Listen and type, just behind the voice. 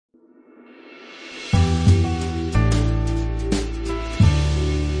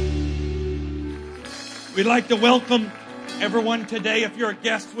We'd like to welcome everyone today. If you're a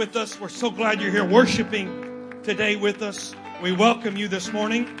guest with us, we're so glad you're here worshiping today with us. We welcome you this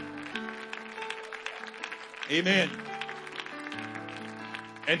morning. Amen.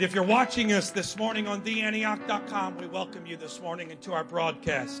 And if you're watching us this morning on theantioch.com, we welcome you this morning into our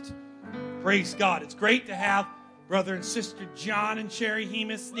broadcast. Praise God. It's great to have Brother and Sister John and Sherry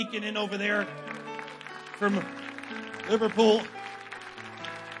Hemus sneaking in over there from Liverpool.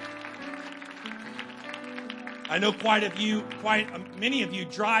 I know many of you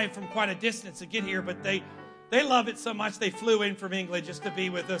drive from quite a distance to get here, but they love it so much they flew in from England just to be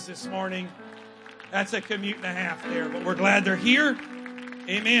with us this morning. That's a commute and a half there, but we're glad they're here.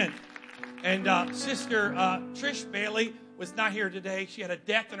 Amen. And Sister Trish Bailey was not here today. She had a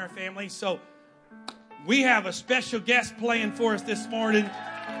death in her family, so we have a special guest playing for us this morning.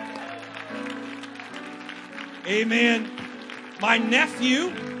 Amen. My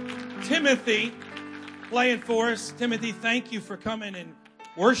nephew, Timothy, playing for us. Timothy, thank you for coming and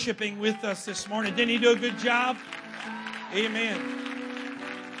worshiping with us this morning. Didn't he do a good job? Amen.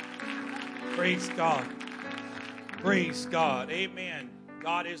 Praise God. Praise God. Amen.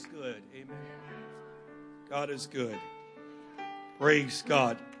 God is good. Amen. God is good. Praise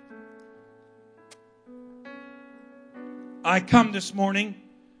God. I come this morning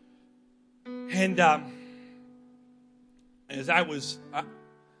and as I've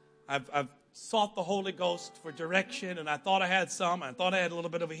sought the Holy Ghost for direction, and I thought I had some. I thought I had a little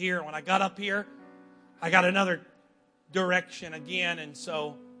bit over here. When I got up here, I got another direction again, and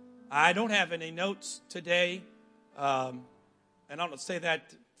so I don't have any notes today. And I don't say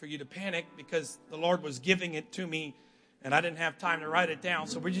that for you to panic, because the Lord was giving it to me, and I didn't have time to write it down.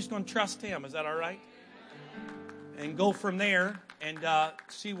 So we're just going to trust Him. Is that all right? And go from there and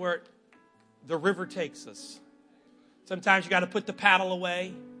see where the river takes us. Sometimes you got to put the paddle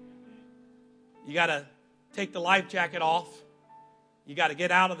away. You got to take the life jacket off. You got to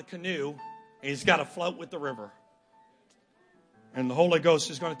get out of the canoe, and you just got to float with the river. And the Holy Ghost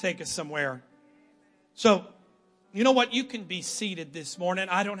is going to take us somewhere. So, you know what? You can be seated this morning.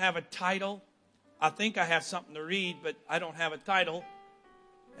 I don't have a title. I think I have something to read, but I don't have a title.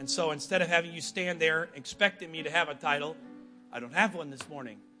 And so instead of having you stand there expecting me to have a title, I don't have one this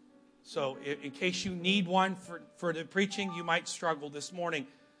morning. So in case you need one for the preaching, you might struggle this morning.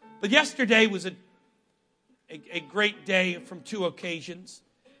 But yesterday was a great day from two occasions.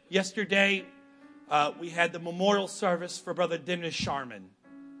 Yesterday, we had the memorial service for Brother Dennis Sharman.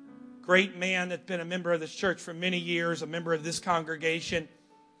 Great man that's been a member of this church for many years, a member of this congregation.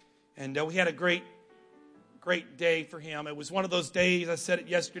 And we had a great day for him. It was one of those days, I said it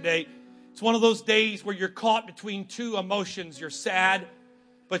yesterday, it's one of those days where you're caught between two emotions. You're sad,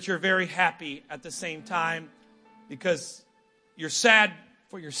 but you're very happy at the same time, because you're sad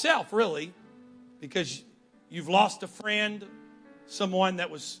for yourself, really, because you've lost a friend, someone that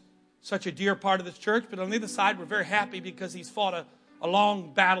was such a dear part of this church. But on the other side, we're very happy because he's fought a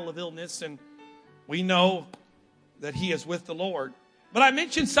long battle of illness, and we know that he is with the Lord. But I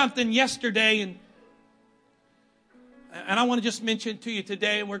mentioned something yesterday, and I want to just mention to you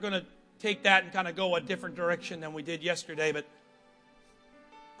today, and we're going to take that and kind of go a different direction than we did yesterday. But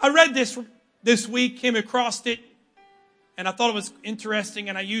I read this week, came across it, and I thought it was interesting,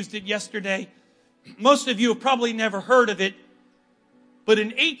 and I used it yesterday. Most of you have probably never heard of it, but in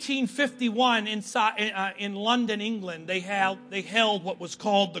 1851 in London, England, they held what was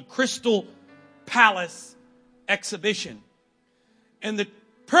called the Crystal Palace exhibition. And the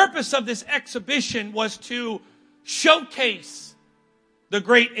purpose of this exhibition was to showcase the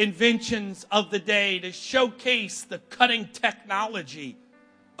great inventions of the day, to showcase the cutting technology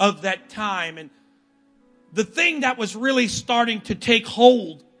of that time. And the thing that was really starting to take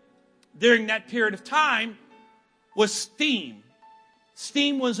hold during that period of time was steam.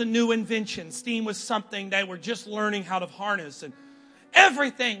 Steam was a new invention. Steam was something they were just learning how to harness. And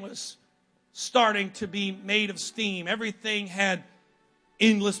everything was starting to be made of steam. Everything had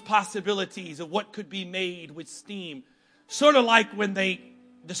endless possibilities of what could be made with steam. Sort of like when they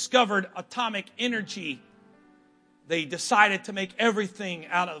discovered atomic energy, they decided to make everything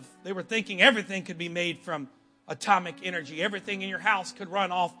they were thinking everything could be made from atomic energy. Everything in your house could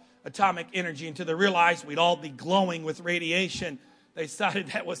run off atomic energy, until they realized we'd all be glowing with radiation. They decided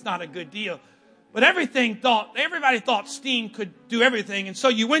that was not a good deal. But everybody thought steam could do everything. And so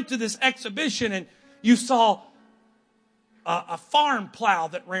you went to this exhibition and you saw a farm plow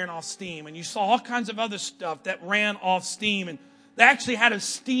that ran off steam. And you saw all kinds of other stuff that ran off steam. And they actually had a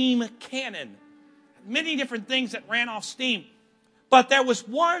steam cannon. Many different things that ran off steam. But there was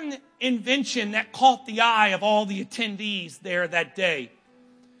one invention that caught the eye of all the attendees there that day.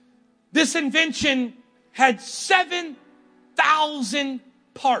 This invention had 7,000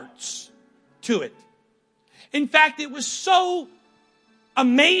 parts to it. In fact, it was so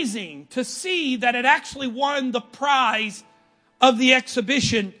amazing to see that it actually won the prize of the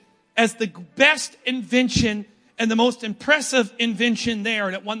exhibition as the best invention and the most impressive invention there,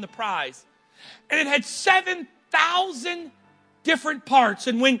 and it won the prize. And it had 7,000 different parts.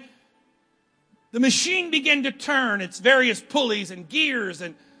 And when the machine began to turn, its various pulleys and gears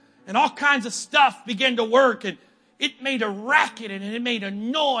and all kinds of stuff began to work, and it made a racket and it made a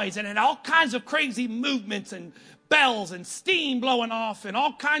noise and it had all kinds of crazy movements and bells and steam blowing off and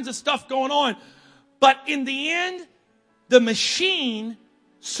all kinds of stuff going on. But in the end, the machine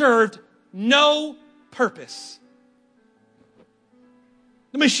served no purpose.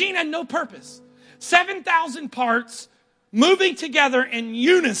 The machine had no purpose. 7,000 parts moving together in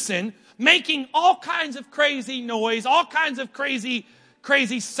unison, making all kinds of crazy noise, all kinds of crazy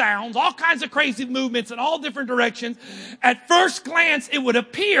sounds, all kinds of crazy movements in all different directions. At first glance, it would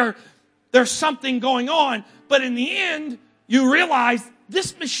appear there's something going on, but in the end, you realize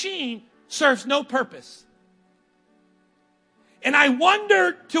this machine serves no purpose. And I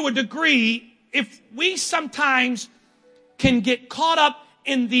wonder to a degree if we sometimes can get caught up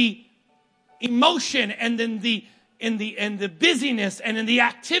in the emotion and in the busyness and in the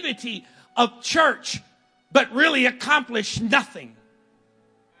activity of church, but really accomplish nothing.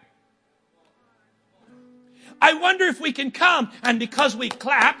 I wonder if we can come, and because we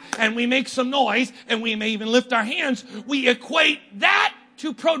clap and we make some noise and we may even lift our hands, we equate that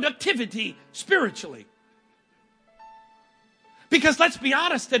to productivity spiritually. Because let's be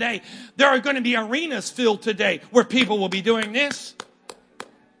honest today, there are going to be arenas filled today where people will be doing this.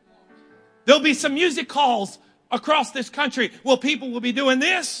 There'll be some music halls across this country where people will be doing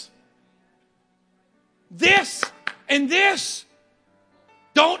this. This and this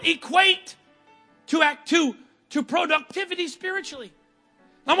don't equate to productivity spiritually.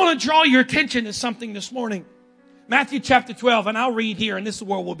 I want to draw your attention to something this morning. Matthew chapter 12, and I'll read here, and this is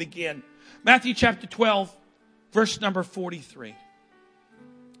where we'll begin. Matthew chapter 12, verse number 43.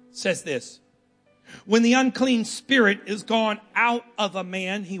 Says this: when the unclean spirit is gone out of a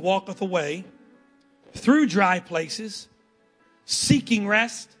man, he walketh away through dry places, seeking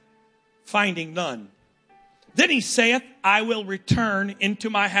rest, finding none. Then he saith, I will return into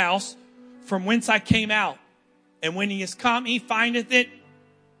my house from whence I came out. And when he is come, he findeth it,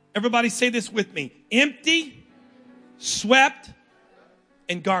 everybody say this with me, empty, swept,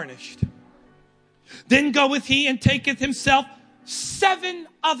 and garnished. Then goeth he and taketh himself 7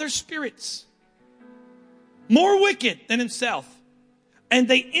 other spirits, more wicked than himself, and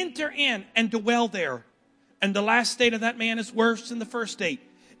they enter in and dwell there. And the last state of that man is worse than the first state.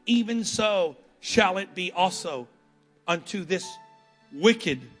 Even so shall it be also unto this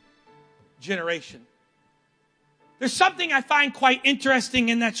wicked generation. There's something I find quite interesting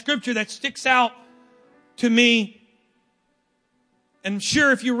in that scripture that sticks out to me. And I'm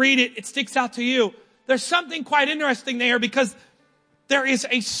sure if you read it, it sticks out to you. There's something quite interesting there because there is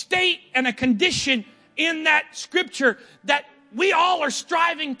a state and a condition in that scripture that we all are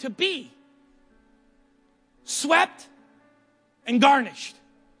striving to be. Swept and garnished.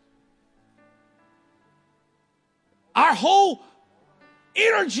 Our whole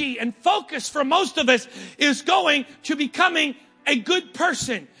energy and focus for most of us is going to becoming a good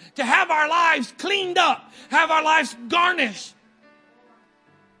person, to have our lives cleaned up, have our lives garnished.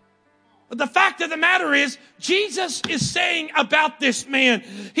 But the fact of the matter is, Jesus is saying about this man,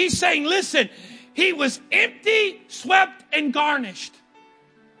 he's saying, listen, he was empty, swept, and garnished.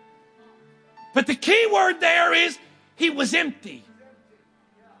 But the key word there is he was empty.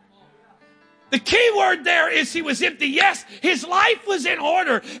 The key word there is he was empty. Yes, his life was in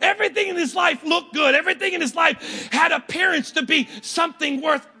order. Everything in his life looked good. Everything in his life had appearance to be something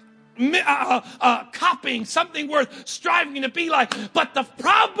worth copying, something worth striving to be like. But the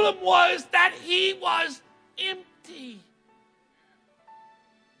problem was that he was empty.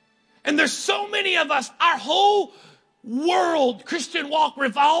 And there's so many of us, our whole world, Christian walk,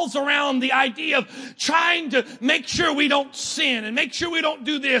 revolves around the idea of trying to make sure we don't sin and make sure we don't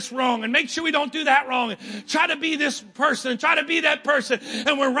do this wrong and make sure we don't do that wrong and try to be this person and try to be that person.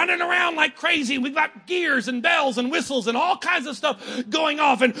 And we're running around like crazy. We've got gears and bells and whistles and all kinds of stuff going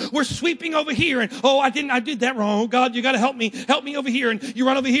off, and we're sweeping over here and, oh, I did that wrong. Oh, God, you got to help me over here. And you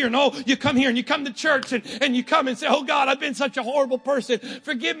run over here and, oh, you come here and you come to church and you come and say, oh, God, I've been such a horrible person.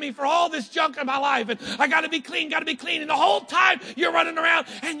 Forgive me for all this junk in my life, and I got to be clean. And the whole time you're running around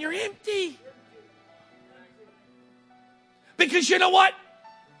and you're empty. Because you know what?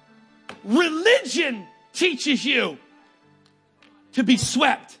 Religion teaches you to be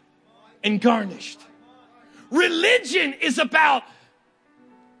swept and garnished. religion is about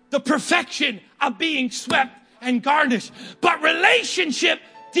the perfection of being swept and garnished. But relationship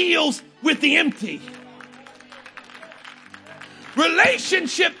deals with the empty.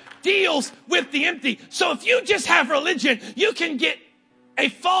 Relationship deals with the empty. So if you just have religion, you can get a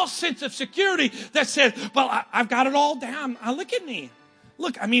false sense of security that says, well, I've got it all down. Look at me.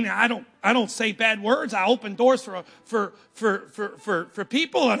 Look, I mean, I don't say bad words. I open doors for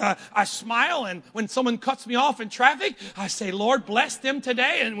people, and I smile. And when someone cuts me off in traffic, I say, Lord, bless them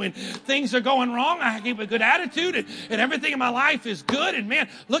today. And when things are going wrong, I keep a good attitude, and everything in my life is good. And man,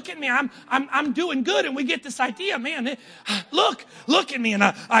 look at me, I'm doing good. And we get this idea, man, look at me, and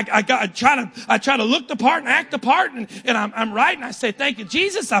I try to look the part and act the part, and I'm right. And I say, thank you,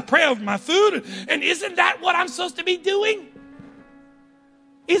 Jesus. I pray over my food, and isn't that what I'm supposed to be doing?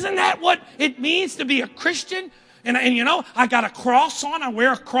 Isn't that what it means to be a Christian? And you know, I got a cross on. I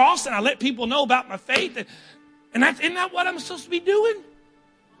wear a cross, and I let people know about my faith. And isn't that what I'm supposed to be doing?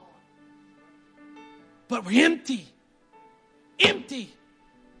 But we're empty. Empty.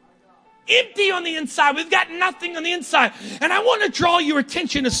 Empty on the inside. We've got nothing on the inside. And I want to draw your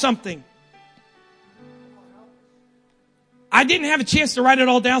attention to something. I didn't have a chance to write it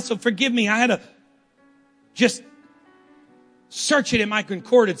all down, so forgive me. I had to just search it in my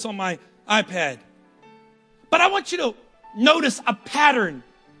concordance on my iPad. But I want you to notice a pattern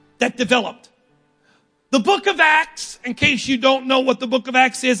that developed. The book of Acts, in case you don't know what the book of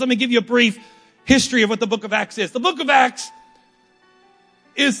Acts is, let me give you a brief history of what the book of Acts is. The book of Acts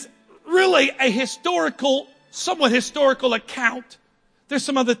is really a historical, somewhat historical account. There's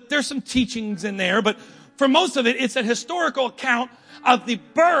some teachings in there, but for most of it, it's a historical account of the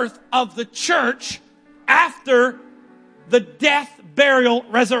birth of the church after the death, burial,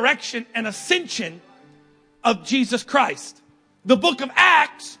 resurrection, and ascension of Jesus Christ. The book of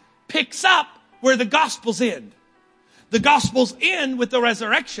Acts picks up where the Gospels end. The Gospels end with the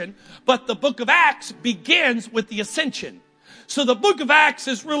resurrection, but the book of Acts begins with the ascension. So the book of Acts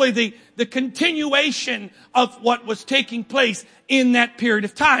is really the continuation of what was taking place in that period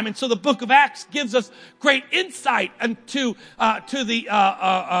of time. And so the book of Acts gives us great insight into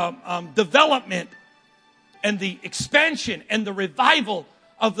the development and the expansion and the revival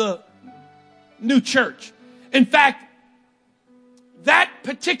of the new church. In fact, that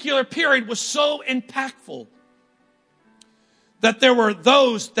particular period was so impactful that there were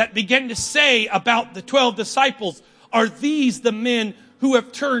those that began to say about the 12 disciples, are these the men who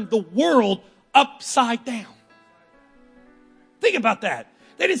have turned the world upside down? Think about that.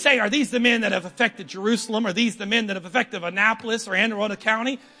 They didn't say, are these the men that have affected Jerusalem? Are these the men that have affected Annapolis or Anne Arundel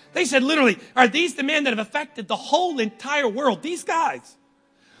County? They said literally, are these the men that have affected the whole entire world? These guys.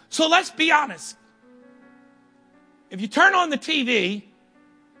 So let's be honest. If you turn on the TV,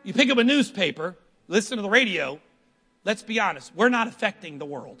 you pick up a newspaper, listen to the radio, let's be honest, we're not affecting the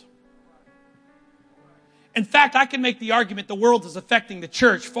world. In fact, I can make the argument the world is affecting the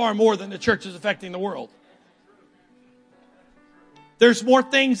church far more than the church is affecting the world. There's more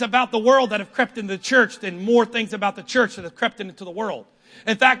things about the world that have crept into the church than more things about the church that have crept into the world.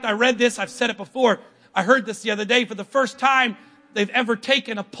 In fact, I read this, I've said it before, I heard this the other day. For the first time they've ever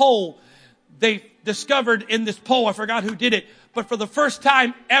taken a poll, they discovered in this poll, I forgot who did it, but for the first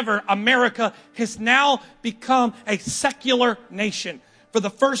time ever, America has now become a secular nation. For the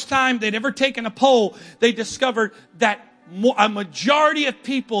first time they'd ever taken a poll, they discovered that a majority of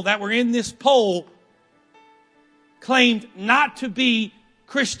people that were in this poll claimed not to be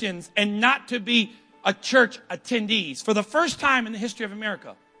Christians and not to be a church attendees. For the first time in the history of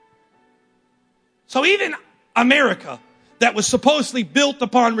America. So even America, that was supposedly built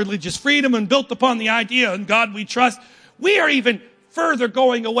upon religious freedom and built upon the idea in God we trust, we are even further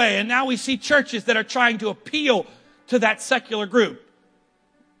going away. And now we see churches that are trying to appeal to that secular group.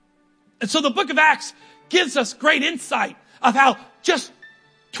 And so the book of Acts gives us great insight of how just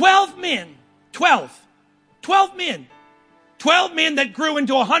 12 men that grew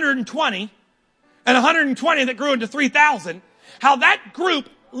into 120 and 120 that grew into 3,000, how that group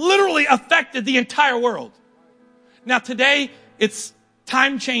literally affected the entire world. Now today, it's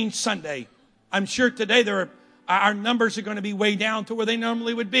Time Change Sunday. I'm sure today our numbers are going to be way down to where they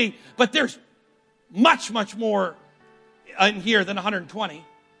normally would be. But there's much, much more in here than 120.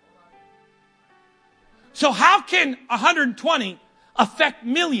 So how can 120 affect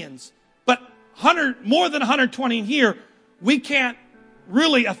millions? But more than 120 in here, we can't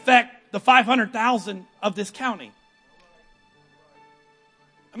really affect the 500,000 of this county.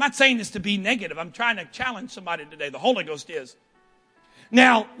 I'm not saying this to be negative. I'm trying to challenge somebody today. The Holy Ghost is.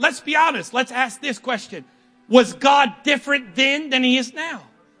 Now, let's be honest. Let's ask this question. Was God different then than he is now?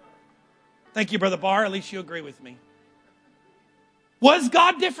 Thank you, Brother Barr. At least you agree with me. Was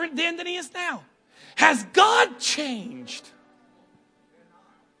God different then than he is now? Has God changed?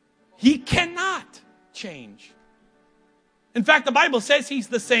 He cannot change. In fact, the Bible says he's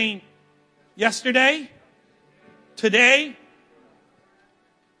the same yesterday, today,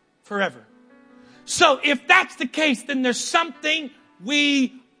 forever. So if that's the case, then there's something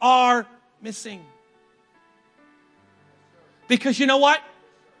we are missing. Because you know what?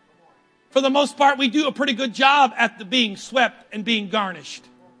 For the most part, we do a pretty good job at the being swept and being garnished.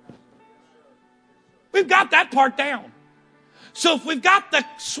 We've got that part down. So if we've got the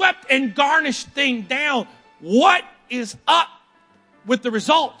swept and garnished thing down, what is up with the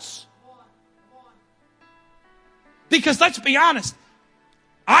results? Because let's be honest,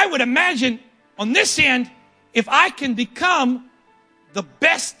 I would imagine on this end, if I can become the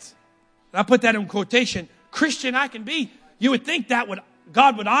best, and I put that in quotation, Christian I can be, you would think that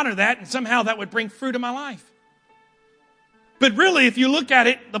God would honor that and somehow that would bring fruit in my life. But really, if you look at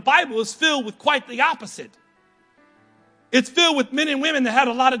it, the Bible is filled with quite the opposite. It's filled with men and women that had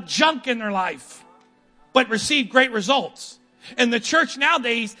a lot of junk in their life, but received great results. And the church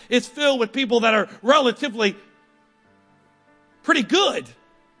nowadays is filled with people that are relatively pretty good,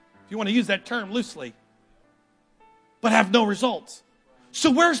 if you want to use that term loosely, but have no results.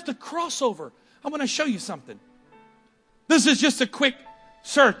 So where's the crossover? I want to show you something. This is just a quick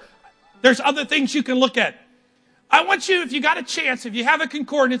search. There's other things you can look at. I want you, if you got a chance, if you have a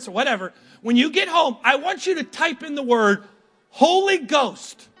concordance or whatever, when you get home, I want you to type in the word Holy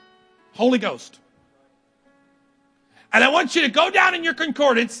Ghost. Holy Ghost. And I want you to go down in your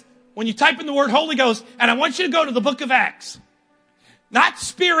concordance when you type in the word Holy Ghost, and I want you to go to the book of Acts. Not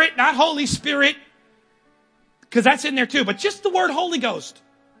Spirit, not Holy Spirit, because that's in there too, but just the word Holy Ghost.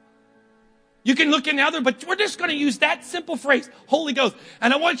 You can look in the other, but we're just going to use that simple phrase, Holy Ghost.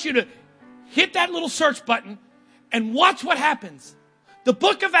 And I want you to hit that little search button and watch what happens. The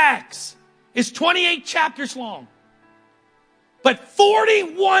book of Acts is 28 chapters long. But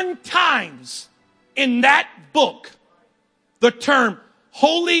 41 times in that book, the term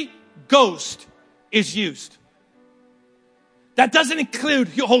Holy Ghost is used. That doesn't include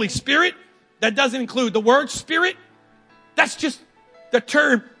Holy Spirit. That doesn't include the word Spirit. That's just the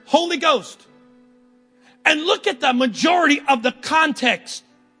term Holy Ghost. And look at the majority of the context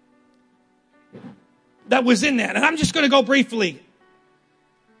that was in that. And I'm just going to go briefly.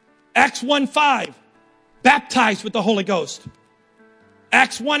 Acts 1:5, baptized with the Holy Ghost.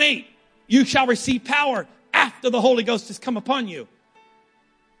 Acts 1:8, you shall receive power after the Holy Ghost has come upon you.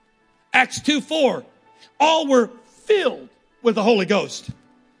 Acts 2:4, all were filled with the Holy Ghost.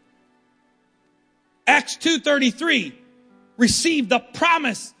 Acts 2:33, received the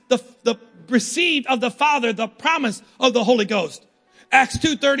promise, received of the Father the promise of the Holy Ghost. Acts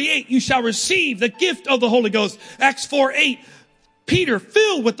 2:38, you shall receive the gift of the Holy Ghost. Acts 4:8, Peter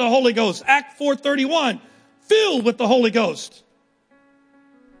filled with the Holy Ghost. Acts 4:31, filled with the Holy Ghost.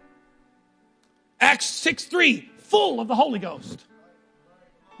 Acts 6:3, full of the Holy Ghost.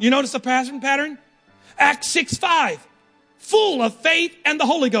 You notice the pattern? Acts 6:5, full of faith and the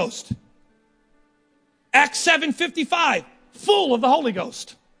Holy Ghost. Acts 7:55, full of the Holy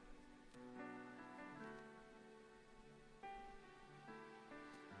Ghost.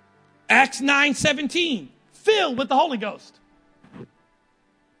 Acts 9:17, filled with the Holy Ghost.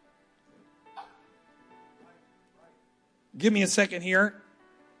 Give me a second here.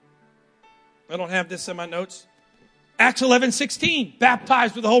 I don't have this in my notes. Acts 11:16,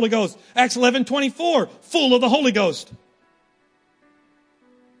 baptized with the Holy Ghost. Acts 11:24, full of the Holy Ghost.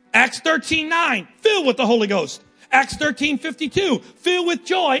 Acts 13:9, filled with the Holy Ghost. Acts 13:52, filled with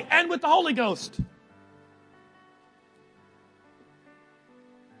joy and with the Holy Ghost.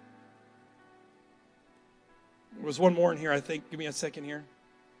 There was one more in here, I think. Give me a second here.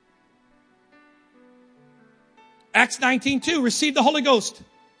 Acts 19:2, receive the Holy Ghost,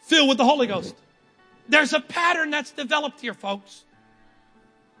 filled with the Holy Ghost. There's a pattern that's developed here, folks.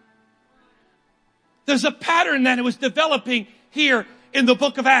 There's a pattern that was developing here in the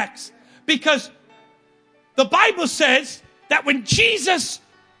book of Acts. Because the Bible says that when Jesus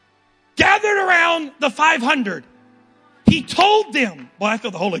gathered around the 500, he told them, well, I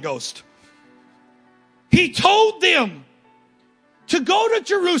feel the Holy Ghost. He told them to go to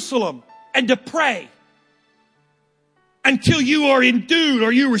Jerusalem and to pray until you are endued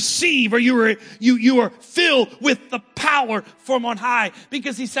or you receive or you are filled with the power from on high.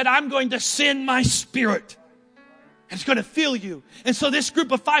 Because he said, I'm going to send my Spirit. And it's going to fill you. And so this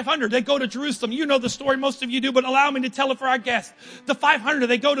group of 500, they go to Jerusalem. You know the story, most of you do, but allow me to tell it for our guests. The 500,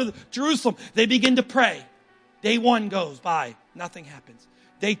 they go to Jerusalem. They begin to pray. Day 1 goes by. Nothing happens.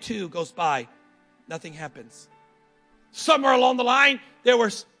 Day 2 goes by. Nothing happens. Somewhere along the line, there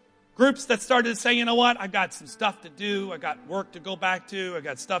were groups that started to say, you know what? I've got some stuff to do. I got work to go back to. I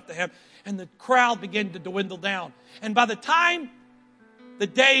got stuff to have. And the crowd began to dwindle down. And by the time the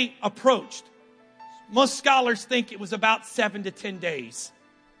day approached, most scholars think it was about 7 to 10 days.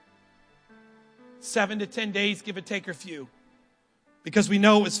 7 to 10 days, give or take a few. Because we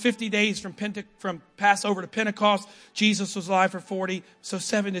know it was 50 days from Passover to Pentecost. Jesus was alive for 40. So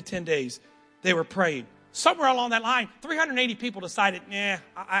 7 to 10 days, they were praying. Somewhere along that line, 380 people decided,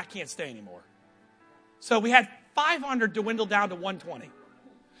 I can't stay anymore. So we had 500 dwindle down to 120.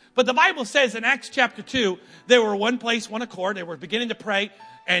 But the Bible says in Acts chapter 2, they were one place, one accord. They were beginning to pray.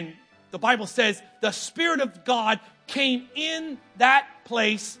 And the Bible says the Spirit of God came in that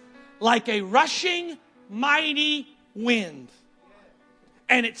place like a rushing, mighty wind.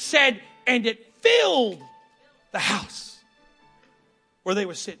 And it said, and it filled the house where they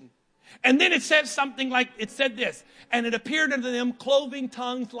were sitting. And then it said something like, it said this, and it appeared unto them cloven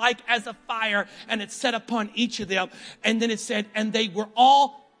tongues like as a fire, and it set upon each of them. And then it said, and they were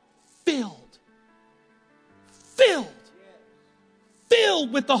all filled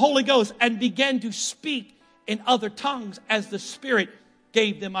with the Holy Ghost, and began to speak in other tongues as the Spirit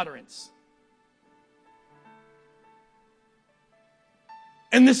gave them utterance.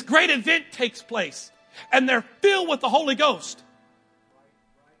 And this great event takes place, and they're filled with the Holy Ghost.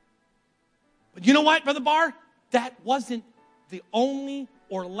 But you know what, Brother Barr? That wasn't the only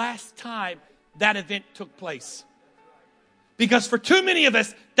or last time that event took place. Because for too many of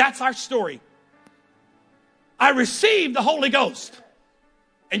us, that's our story. I received the Holy Ghost.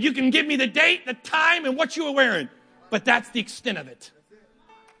 And you can give me the date, the time, and what you were wearing. But that's the extent of it.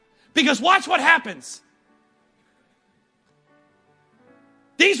 Because watch what happens.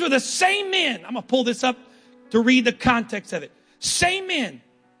 These were the same men. I'm going to pull this up to read the context of it. Same men.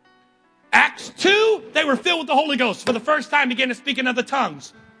 Acts 2, they were filled with the Holy Ghost. For the first time, began to speak in other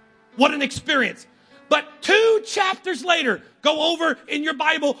tongues. What an experience. But 2 chapters later, go over in your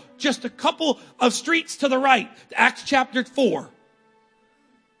Bible just a couple of streets to the right. Acts chapter 4.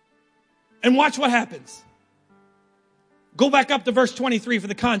 And watch what happens. Go back up to verse 23 for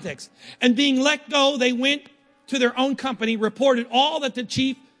the context. And being let go, they went to their own company, reported all that the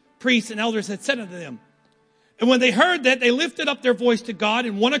chief priests and elders had said unto them. And when they heard that, they lifted up their voice to God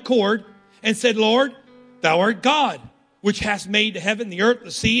in one accord and said, Lord, thou art God, which hast made the heaven, the earth,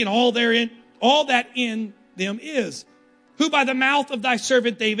 the sea, and all therein, all that in them is. Who by the mouth of thy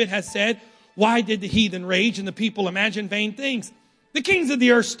servant David has said, why did the heathen rage and the people imagine vain things? The kings of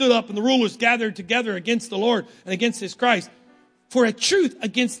the earth stood up and the rulers gathered together against the Lord and against his Christ. For a truth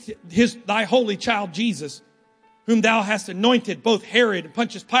against thy holy child Jesus, whom thou hast anointed, both Herod and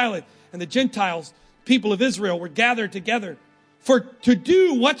Pontius Pilate and the Gentiles, people of Israel, were gathered together for to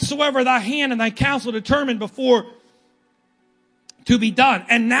do whatsoever thy hand and thy counsel determined before to be done.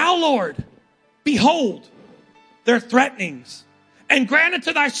 And now, Lord, behold their threatenings, and grant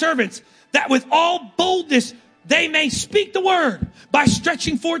unto thy servants that with all boldness they may speak the word by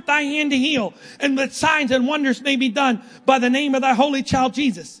stretching forth thy hand to heal, and that signs and wonders may be done by the name of thy holy child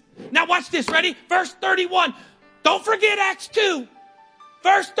Jesus. Now watch this. Ready? Verse 31. Don't forget Acts 2.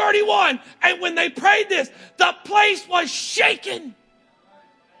 Verse 31. And when they prayed this, the place was shaken,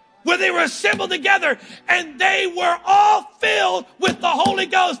 where they were assembled together, and they were all filled with the Holy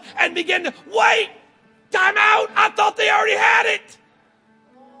Ghost and began to, wait, time out. I thought they already had it.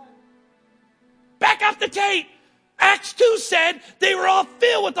 Back up the tape. Acts 2 said they were all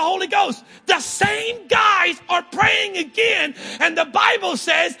filled with the Holy Ghost. The same guys are praying again, and the Bible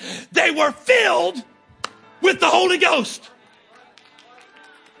says they were filled with the Holy Ghost.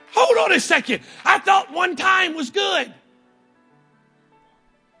 Hold on a second. I thought one time was good.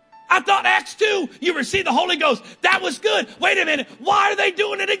 I thought Acts 2, you received the Holy Ghost. That was good. Wait a minute. Why are they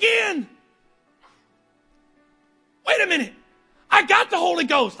doing it again? Wait a minute. I got the Holy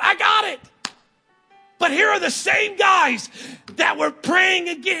Ghost. I got it. But here are the same guys that were praying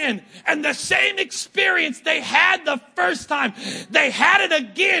again, and the same experience they had the first time. They had it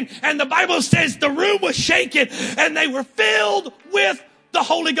again, and the Bible says the room was shaken, and they were filled with the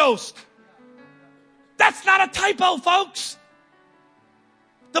Holy Ghost. That's not a typo, folks.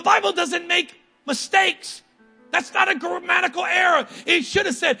 The Bible doesn't make mistakes. That's not a grammatical error. It should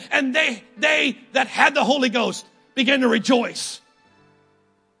have said, and they that had the Holy Ghost began to rejoice.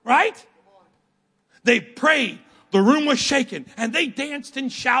 Right? They prayed. The room was shaken. And they danced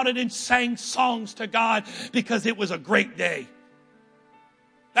and shouted and sang songs to God because it was a great day.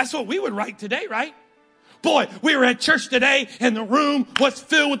 That's what we would write today, right? Boy, we were at church today and the room was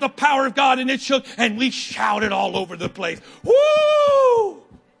filled with the power of God and it shook and we shouted all over the place. Woo!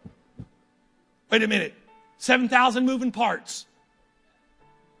 Wait a minute. 7,000 moving parts.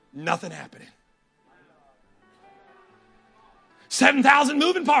 Nothing happening. 7,000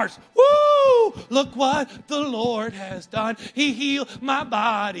 moving parts. Woo! Look what the Lord has done. He healed my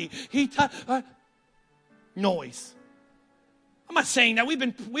body. He touched. Noise. I'm not saying that. We've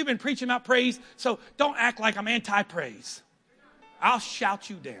been preaching about praise, so don't act like I'm anti-praise. I'll shout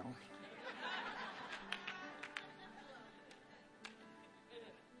you down.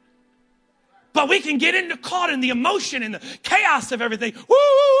 But we can get caught in the emotion and the chaos of everything.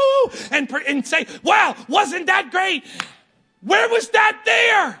 Woo! And say, wow, wasn't that great? Where was that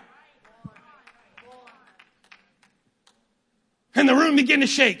there? And the room began to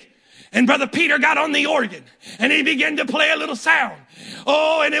shake. And Brother Peter got on the organ. And he began to play a little sound.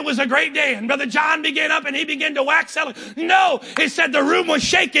 Oh, and it was a great day. And Brother John began up and he began to wax eloquent. No, it said the room was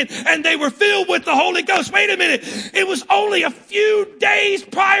shaking and they were filled with the Holy Ghost. Wait a minute. It was only a few days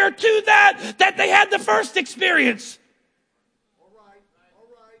prior to that they had the first experience. All right.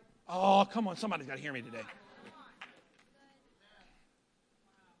 Oh, come on. Somebody's got to hear me today.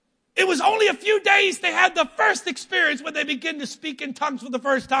 It was only a few days they had the first experience when they began to speak in tongues for the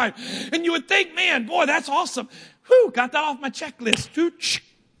first time. And you would think, man, boy, that's awesome. Whew, got that off my checklist.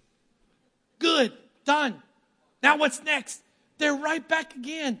 Good, done. Now what's next? They're right back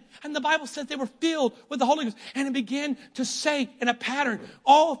again. And the Bible says they were filled with the Holy Ghost. And it began to say in a pattern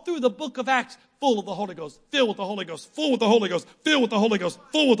all through the book of Acts, full of the Holy Ghost, filled with the Holy Ghost, full with the Holy Ghost, filled with the Holy Ghost,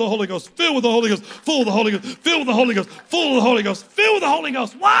 full with the Holy Ghost, filled with the Holy Ghost, full with the Holy Ghost, filled with the Holy Ghost, full with the Holy Ghost, filled with the Holy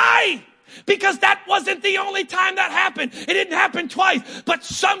Ghost. Why? Because that wasn't the only time that happened. It didn't happen twice. But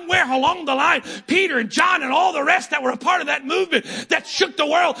somewhere along the line, Peter and John and all the rest that were a part of that movement that shook the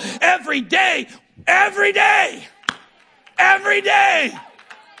world every day,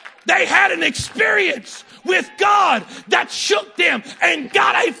 they had an experience with God that shook them and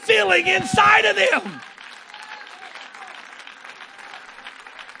got a feeling inside of them.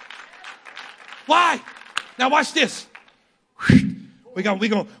 Why? Now watch this. We're going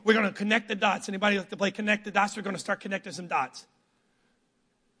to connect the dots. Anybody like to play connect the dots? We're going to start connecting some dots.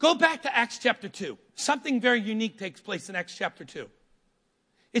 Go back to Acts chapter 2. Something very unique takes place in Acts chapter 2.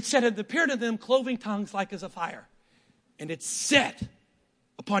 It said, it appeared to them cloven tongues like as a fire. And it set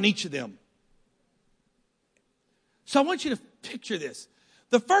upon each of them. So I want you to picture this.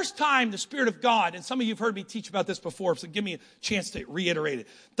 The first time the Spirit of God, and some of you have heard me teach about this before, so give me a chance to reiterate it.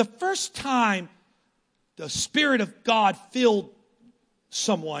 The first time the Spirit of God filled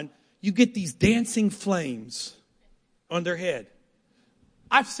someone, you get these dancing flames on their head.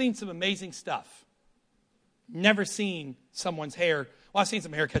 I've seen some amazing stuff. Never seen someone's hair. Well, I've seen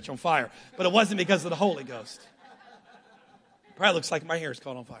some hair catch on fire, but it wasn't because of the Holy Ghost. Probably looks like my hair's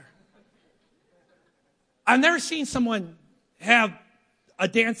caught on fire. I've never seen someone have a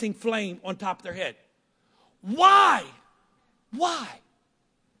dancing flame on top of their head. Why? Why?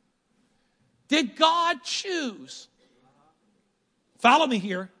 Did God choose? Follow me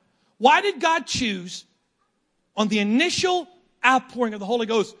here. Why did God choose on the initial outpouring of the Holy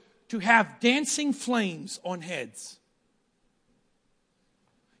Ghost to have dancing flames on heads?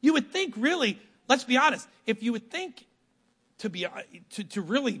 You would think really, let's be honest, if you would think to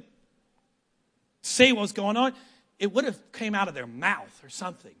really say what was going on, it would have came out of their mouth or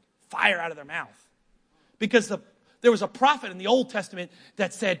something. Fire out of their mouth. Because there was a prophet in the Old Testament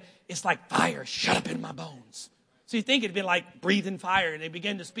that said, it's like fire shut up in my bones. So you think it'd been like breathing fire, and they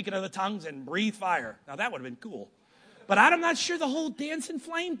began to speak in other tongues and breathe fire. Now that would have been cool. But I'm not sure the whole dancing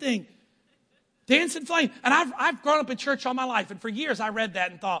flame thing. Dancing flame. And I've grown up in church all my life, and for years I read that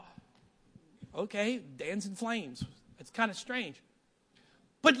and thought, okay, dancing flames. It's kind of strange.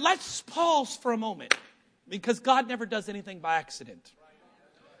 But let's pause for a moment, because God never does anything by accident.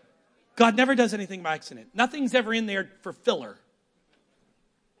 God never does anything by accident. Nothing's ever in there for filler.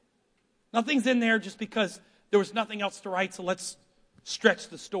 Nothing's in there just because there was nothing else to write, so let's stretch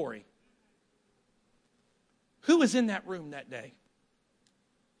the story. Who was in that room that day?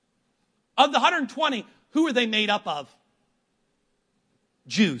 Of the 120, who were they made up of?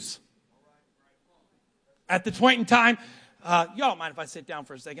 Jews. At the point in time, y'all don't mind if I sit down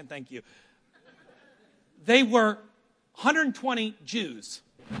for a second? Thank you. They were 120 Jews.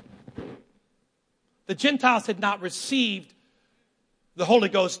 The Gentiles had not received the Holy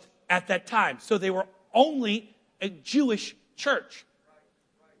Ghost at that time. So they were only a Jewish church.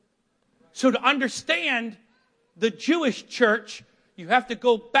 So to understand the Jewish church, you have to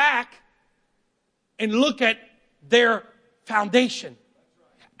go back and look at their foundation.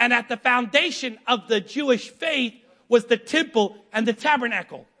 And at the foundation of the Jewish faith was the temple and the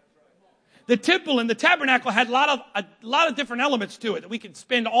tabernacle. The temple and the tabernacle had a lot of different elements to it that we could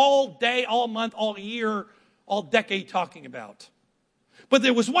spend all day, all month, all year, all decade talking about. But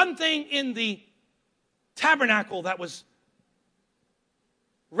there was one thing in the tabernacle that was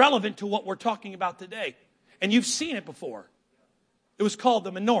relevant to what we're talking about today. And you've seen it before. It was called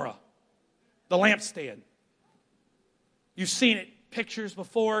the menorah, the lampstand. You've seen it, pictures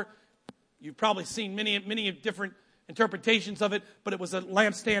before. You've probably seen many different interpretations of it, but it was a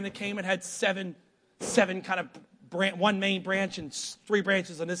lampstand that came and had seven kind of one main branch and 3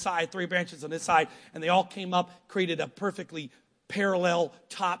 branches on this side, 3 branches on this side, and they all came up, created a perfectly parallel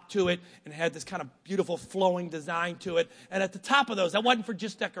top to it, and had this kind of beautiful flowing design to it. And at the top of those, that wasn't for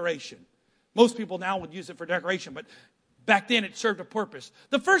just decoration. Most people now would use it for decoration, but back then it served a purpose.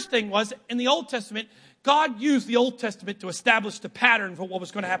 The first thing was, in the Old Testament, God used the Old Testament to establish the pattern for what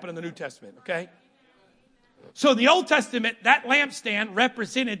was going to happen in the New Testament, okay? So in the Old Testament, that lampstand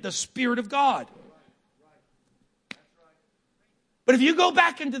represented the Spirit of God. But if you go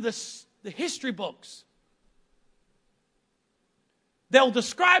back into the history books, they'll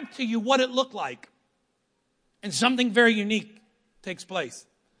describe to you what it looked like. And something very unique takes place.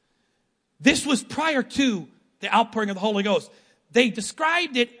 This was prior to the outpouring of the Holy Ghost. They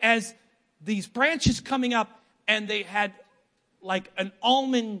described it as these branches coming up, and they had like an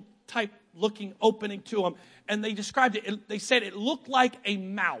almond type looking opening to them. And they described it, they said it looked like a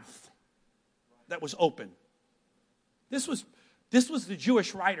mouth that was open. This was the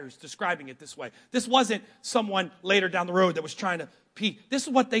Jewish writers describing it this way. This wasn't someone later down the road that was trying to pee. This is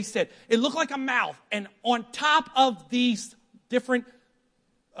what they said. It looked like a mouth, and on top of these different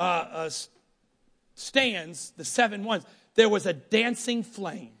stands, the 7 ones, there was a dancing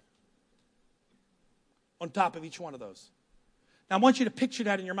flame on top of each one of those. Now, I want you to picture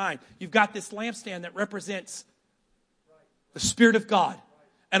that in your mind. You've got this lampstand that represents the Spirit of God.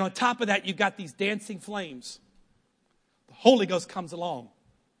 And on top of that, you've got these dancing flames. The Holy Ghost comes along.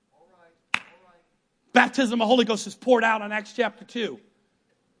 All right. Baptism of the Holy Ghost is poured out on Acts chapter 2.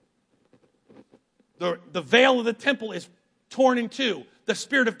 The veil of the temple is torn in two. The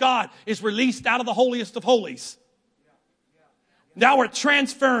Spirit of God is released out of the holiest of holies. Now we're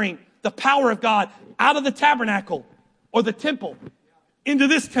transferring the power of God out of the tabernacle or the temple into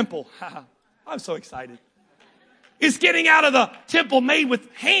this temple. I'm so excited. It's getting out of the temple made with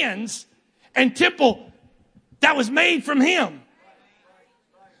hands and temple that was made from Him.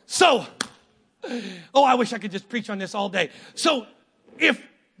 So, I wish I could just preach on this all day. So, if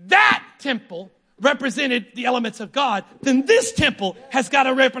that temple represented the elements of God, then this temple has got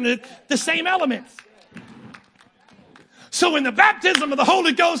to represent the same elements. So when the baptism of the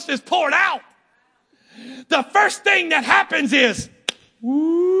Holy Ghost is poured out, the first thing that happens is,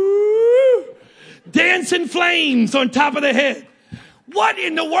 woo, dancing flames on top of the head. What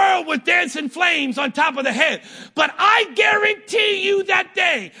in the world was dancing flames on top of the head? But I guarantee you that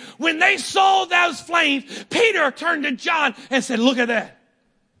day, when they saw those flames, Peter turned to John and said, look at that.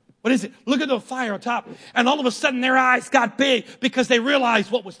 What is it? Look at the fire on top. And all of a sudden their eyes got big because they realized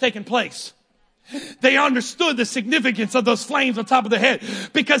what was taking place. They understood the significance of those flames on top of the head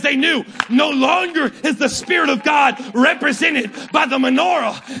because they knew no longer is the Spirit of God represented by the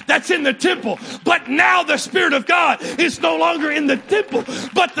menorah that's in the temple. But now the Spirit of God is no longer in the temple,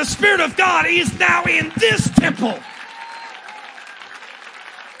 but the Spirit of God is now in this temple.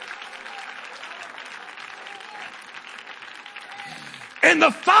 And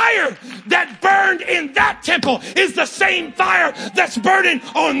the fire that burned in that temple is the same fire that's burning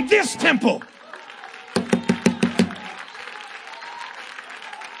on this temple.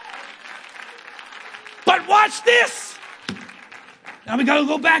 But watch this. Now we got to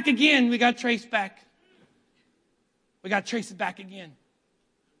go back again. We got to trace back. We got to trace it back again.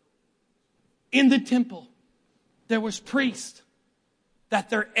 In the temple, there was priests that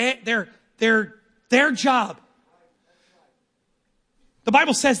their job. The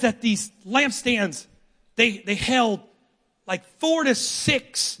Bible says that these lampstands, they held like 4 to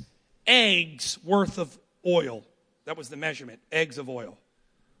 6 eggs worth of oil. That was the measurement, eggs of oil.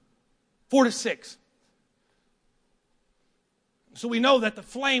 4 to 6. So we know that the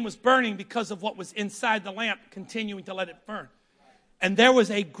flame was burning because of what was inside the lamp, continuing to let it burn. And there was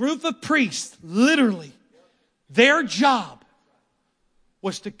a group of priests, literally, their job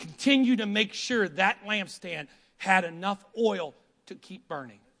was to continue to make sure that lampstand had enough oil to keep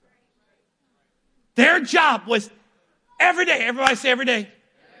burning. Their job was every day. Everybody say every day.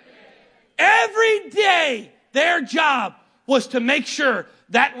 Every day, their job was to make sure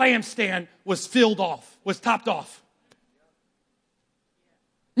that lampstand was filled off, was topped off.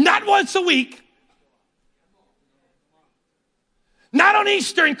 Not once a week. Not on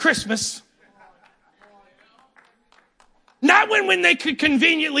Easter and Christmas. Not when they could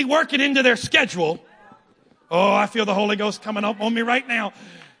conveniently work it into their schedule. Oh, I feel the Holy Ghost coming up on me right now.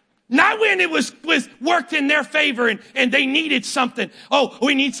 Not when it was worked in their favor and they needed something. Oh,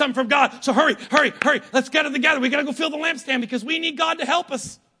 we need something from God. So hurry. Let's get it together. We got to go fill the lampstand because we need God to help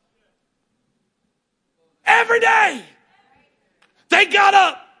us. Every day. They got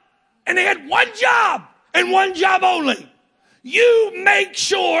up and they had one job and one job only. You make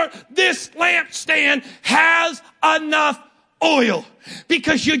sure this lampstand has enough oil,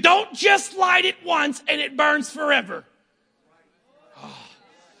 because you don't just light it once and it burns forever.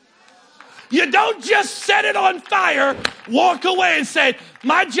 You don't just set it on fire, walk away and say,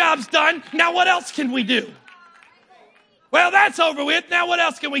 my job's done. Now what else can we do? Well, that's over with. Now what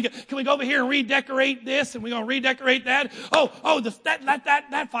else can we do? Can we go over here and redecorate this, and we're going to redecorate that?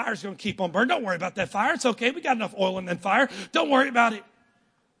 That fire's going to keep on burning. Don't worry about that fire. It's okay. We got enough oil in that fire. Don't worry about it.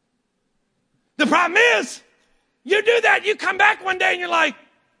 The problem is, you do that, you come back one day and you're like,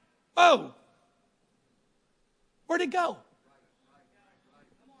 oh, where'd it go?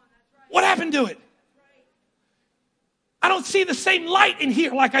 What happened to it? I don't see the same light in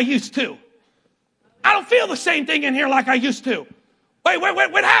here like I used to. I don't feel the same thing in here like I used to. Wait,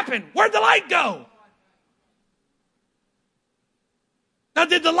 what happened? Where'd the light go? Now,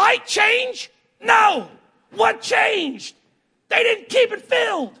 did the light change? No. What changed? They didn't keep it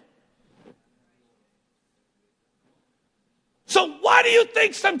filled. So why do you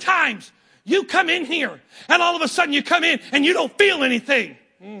think sometimes you come in here and all of a sudden you come in and you don't feel anything?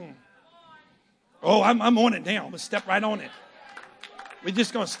 Oh, I'm on it now. I'm going to step right on it. We're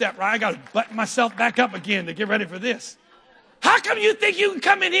just going to step right. I got to button myself back up again to get ready for this. How come you think you can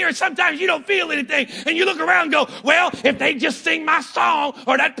come in here and sometimes you don't feel anything and you look around and go, well, if they just sing my song,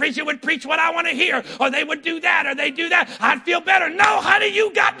 or that preacher would preach what I want to hear, or they would do that, or they do that, I'd feel better. No, honey,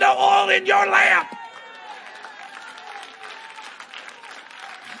 you got no oil in your lamp.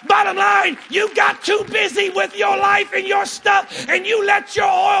 Bottom line, you got too busy with your life and your stuff, and you let your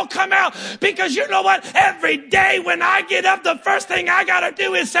oil come out. Because you know what? Every day when I get up, the first thing I got to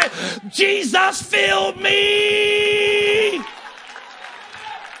do is say, Jesus, fill me.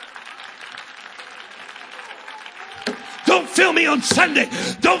 Don't fill me on Sunday.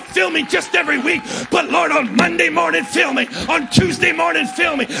 Don't fill me just every week. But Lord, on Monday morning, fill me. On Tuesday morning,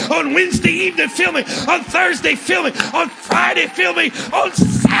 fill me. On Wednesday evening, fill me. On Thursday, fill me. On Friday, fill me. On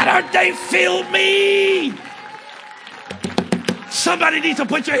Saturday, fill me. Somebody needs to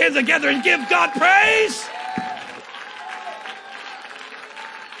put your hands together and give God praise.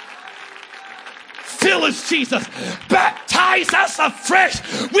 Fill us, Jesus. Baptize us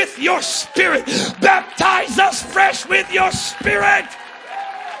afresh with your Spirit. Baptize us fresh with your Spirit.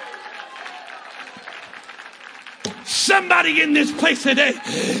 Somebody in this place today,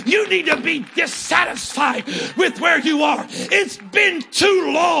 you need to be dissatisfied with where you are. It's been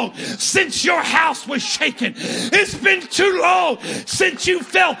too long since your house was shaken. It's been too long since you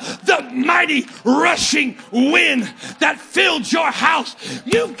felt the mighty rushing wind that filled your house.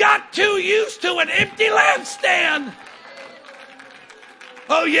 You've got too used to an empty lampstand.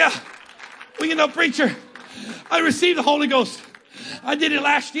 Oh yeah. Well, you know, preacher, I received the Holy Ghost. I did it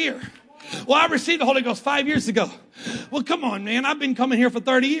last year. Well, I received the Holy Ghost 5 years ago. Well, come on, man. I've been coming here for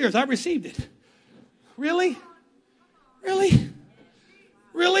 30 years. I received it. Really? Really?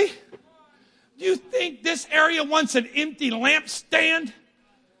 Really? Do you think this area wants an empty lampstand?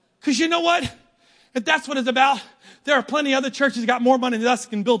 Because you know what? If that's what it's about, there are plenty of other churches that got more money than us that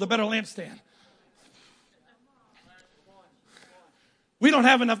can build a better lampstand. We don't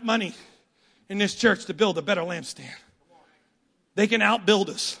have enough money in this church to build a better lampstand. They can outbuild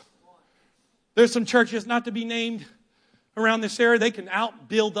us. There's some churches, not to be named, around this area. They can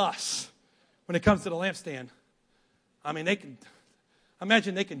outbuild us when it comes to the lampstand. I mean,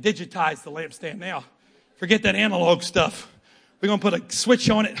 imagine they can digitize the lampstand now. Forget that analog stuff. We're going to put a switch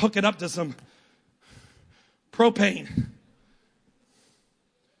on it, hook it up to some propane.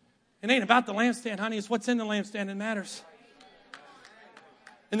 It ain't about the lampstand, honey. It's what's in the lampstand that matters.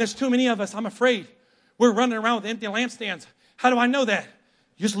 And there's too many of us, I'm afraid. We're running around with empty lampstands. How do I know that?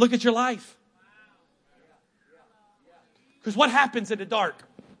 You just look at your life. Because what happens in the dark?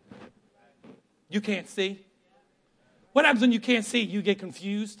 You can't see. What happens when you can't see? You get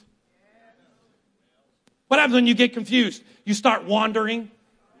confused. What happens when you get confused? You start wandering.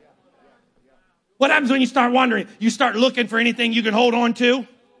 What happens when you start wandering? You start looking for anything you can hold on to.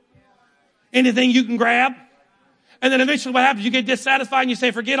 Anything you can grab. And then eventually what happens? You get dissatisfied and you say,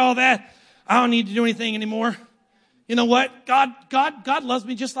 forget all that. I don't need to do anything anymore. You know what? God loves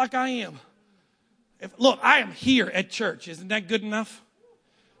me just like I am. Look, I am here at church. Isn't that good enough?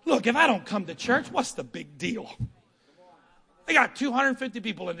 Look, if I don't come to church, what's the big deal? They got 250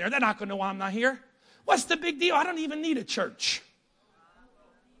 people in there. They're not going to know why I'm not here. What's the big deal? I don't even need a church.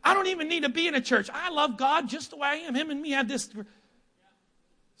 I don't even need to be in a church. I love God just the way I am. Him and me have this.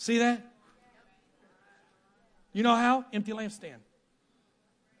 See that? You know how? Empty lampstand.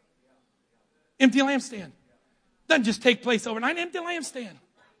 Empty lampstand. Doesn't just take place overnight. Empty lampstand.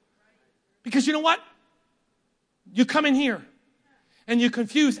 Because you know what? You come in here and you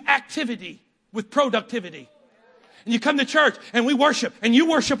confuse activity with productivity. And you come to church and we worship and you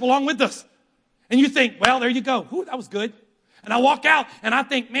worship along with us. And you think, well, there you go. Ooh, that was good. And I walk out and I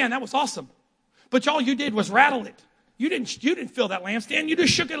think, man, that was awesome. But all you did was rattle it. You didn't fill that lampstand. You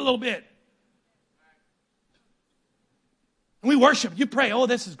just shook it a little bit. And we worship. You pray. Oh,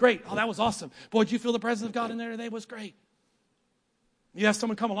 this is great. Oh, that was awesome. Boy, did you feel the presence of God in there today? It was great. You have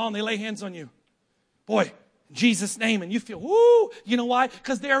someone come along. They lay hands on you. Boy, in Jesus' name. And you feel, woo. You know why?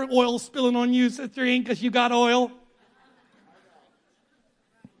 Because their oil is spilling on you, sister, because you got oil.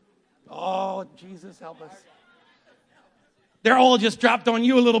 Oh, Jesus, help us. Their oil just dropped on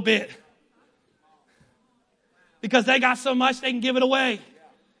you a little bit. Because they got so much, they can give it away.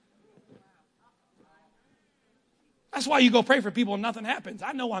 That's why you go pray for people and nothing happens.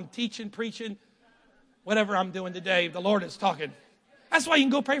 I know I'm teaching, preaching, whatever I'm doing today. The Lord is talking. That's why you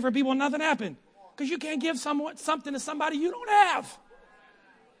can go pray for people and nothing happens. Because you can't give something to somebody you don't have.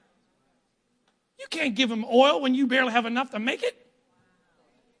 You can't give them oil when you barely have enough to make it.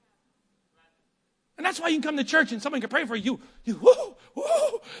 And that's why you can come to church and someone can pray for you. You, woo,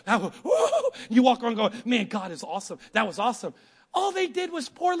 woo, that was, woo. You walk around going, man, God is awesome. That was awesome. All they did was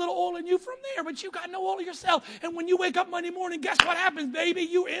pour a little oil in you from there, but you got no oil yourself. And when you wake up Monday morning, guess what happens, baby?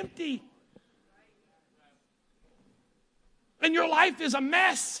 You're empty. And your life is a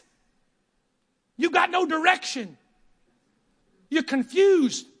mess. You got no direction. You're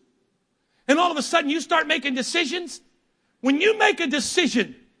confused. And all of a sudden you start making decisions. When you make a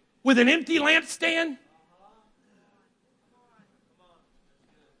decision with an empty lampstand,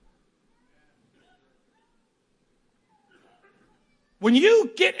 when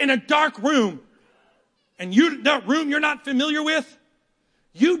you get in a dark room, and that room you're not familiar with,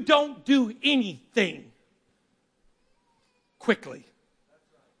 you don't do anything quickly.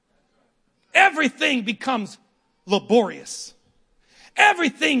 Everything becomes laborious.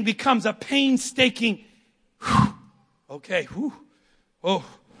 Everything becomes a painstaking, okay, oh.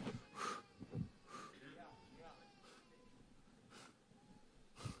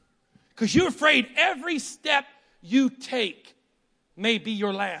 Because you're afraid every step you take may be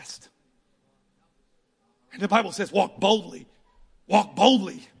your last. And the Bible says, walk boldly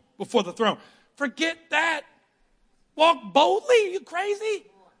before the throne. Forget that. Walk boldly? Are you crazy?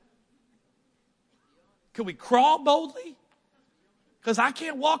 Can we crawl boldly? Because I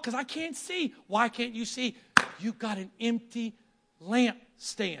can't walk because I can't see. Why can't you see? You got an empty lamp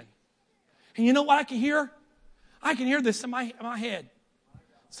stand. And you know what I can hear? I can hear this in my head.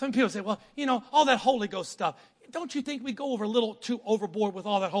 Some people say, well, all that Holy Ghost stuff. Don't you think we go over a little too overboard with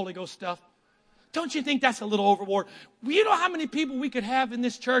all that Holy Ghost stuff? Don't you think that's a little overboard? Well, you know how many people we could have in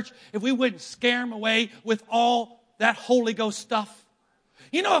this church if we wouldn't scare them away with all that Holy Ghost stuff?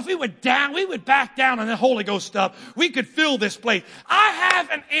 If we would back down on the Holy Ghost stuff, we could fill this place. I have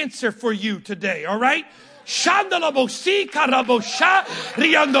an answer for you today, all right? Shandalabosi karabosha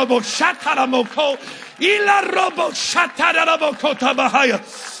riandobosha taramoko ilarobosha taramoko tabahaya.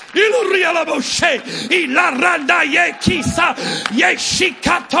 Ilurialaboshe, ilaranda ye kisa, ye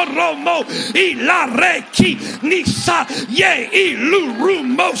shikatoromo, ilareki nisa, ye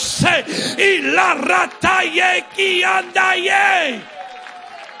ilurumose, ilarata ye kianda ye.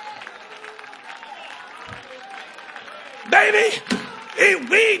 Baby, if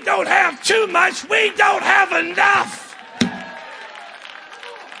we don't have too much, we don't have enough.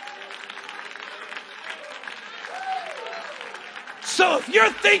 So if you're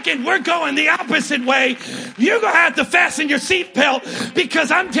thinking we're going the opposite way, you're going to have to fasten your seatbelt,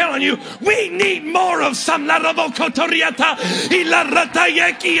 because I'm telling you, we need more of some larabo kotoriata, ilarata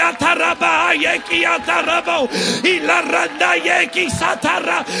yeki ataraba yeki atarabo, ilaranda yeki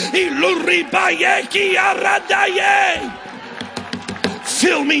satara, iluriba yeki aradaye.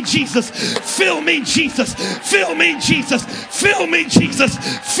 Fill me, Jesus. Fill me, Jesus. Fill me, Jesus. Fill me, Jesus.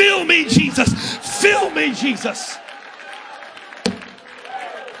 Fill me, Jesus. Fill me, Jesus.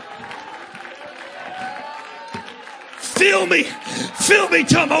 Fill me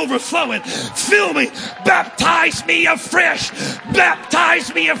till I'm overflowing. Fill me, baptize me afresh.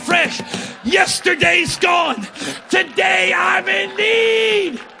 Baptize me afresh. Yesterday's gone. Today I'm in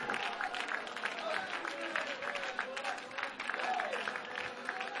need.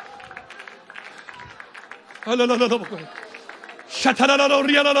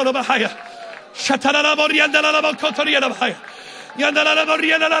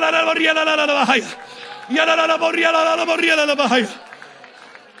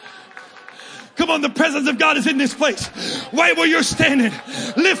 Come on, the presence of God is in this place. Right where you're standing,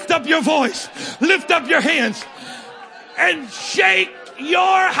 lift up your voice, lift up your hands, and shake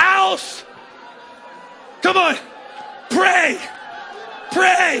your house. Come on, pray,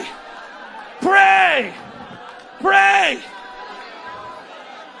 pray, pray, pray.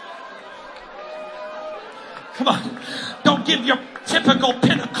 Come on, don't give your typical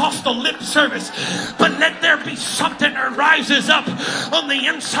Pentecostal lip service, but let there be something that rises up on the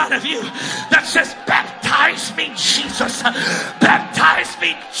inside of you that says, baptize me, Jesus. Baptize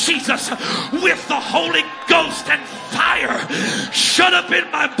me, Jesus, with the Holy Ghost and fire. Shut up in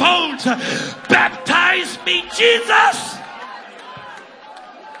my bones. Baptize me, Jesus.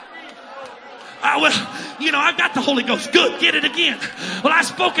 I've got the Holy Ghost. Good. Get it again. Well, I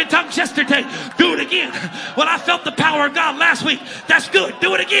spoke in tongues yesterday. Do it again. Well, I felt the power of God last week. That's good.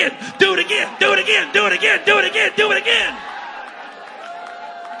 Do it again. Do it again. Do it again. Do it again. Do it again. Do it again.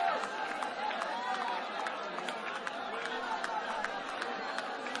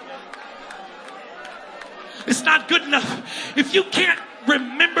 It's not good enough. If you can't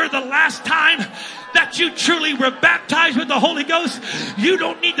remember the last time that you truly were baptized with the Holy Ghost, you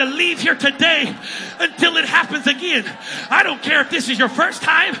don't need to leave here today until it happens again. I don't care if this is your first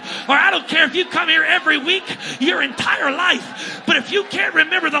time, or I don't care if you come here every week your entire life. But if you can't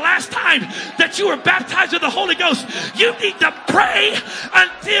remember the last time that you were baptized with the Holy Ghost, you need to pray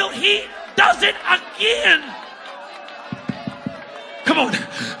until He does it again. Come on,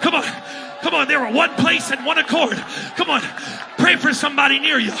 come on. Come on, they were one place and one accord. Come on, pray for somebody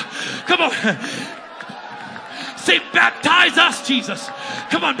near you. Come on. Say, baptize us, Jesus.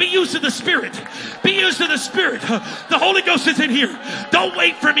 Come on, be used to the Spirit. Be used to the Spirit. The Holy Ghost is in here. Don't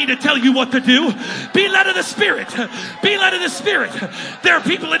wait for me to tell you what to do. Be led of the Spirit. Be led of the Spirit. There are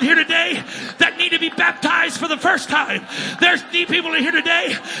people in here today that need to be baptized for the first time. There's people in here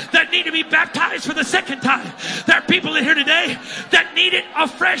today that need to be baptized for the second time. There are people in here today that need it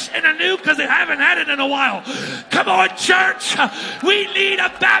afresh and anew because they haven't had it in a while. Come on, church. We need a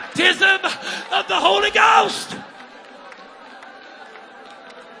baptism of the Holy Ghost.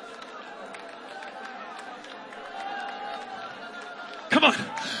 Come on.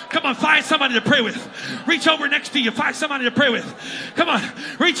 Come on, find somebody to pray with. Reach over next to you, find somebody to pray with. Come on,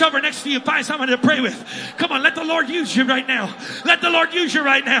 reach over next to you, find somebody to pray with. Come on, let the Lord use you right now. Let the Lord use you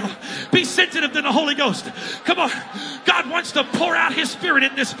right now. Be sensitive to the Holy Ghost. Come on, God wants to pour out His Spirit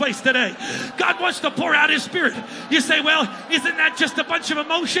in this place today. God wants to pour out His Spirit. You say, well, isn't that just a bunch of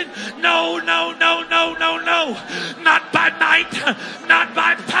emotion? No, no, no, no, no, no. Not by might, not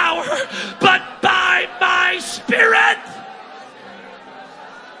by power.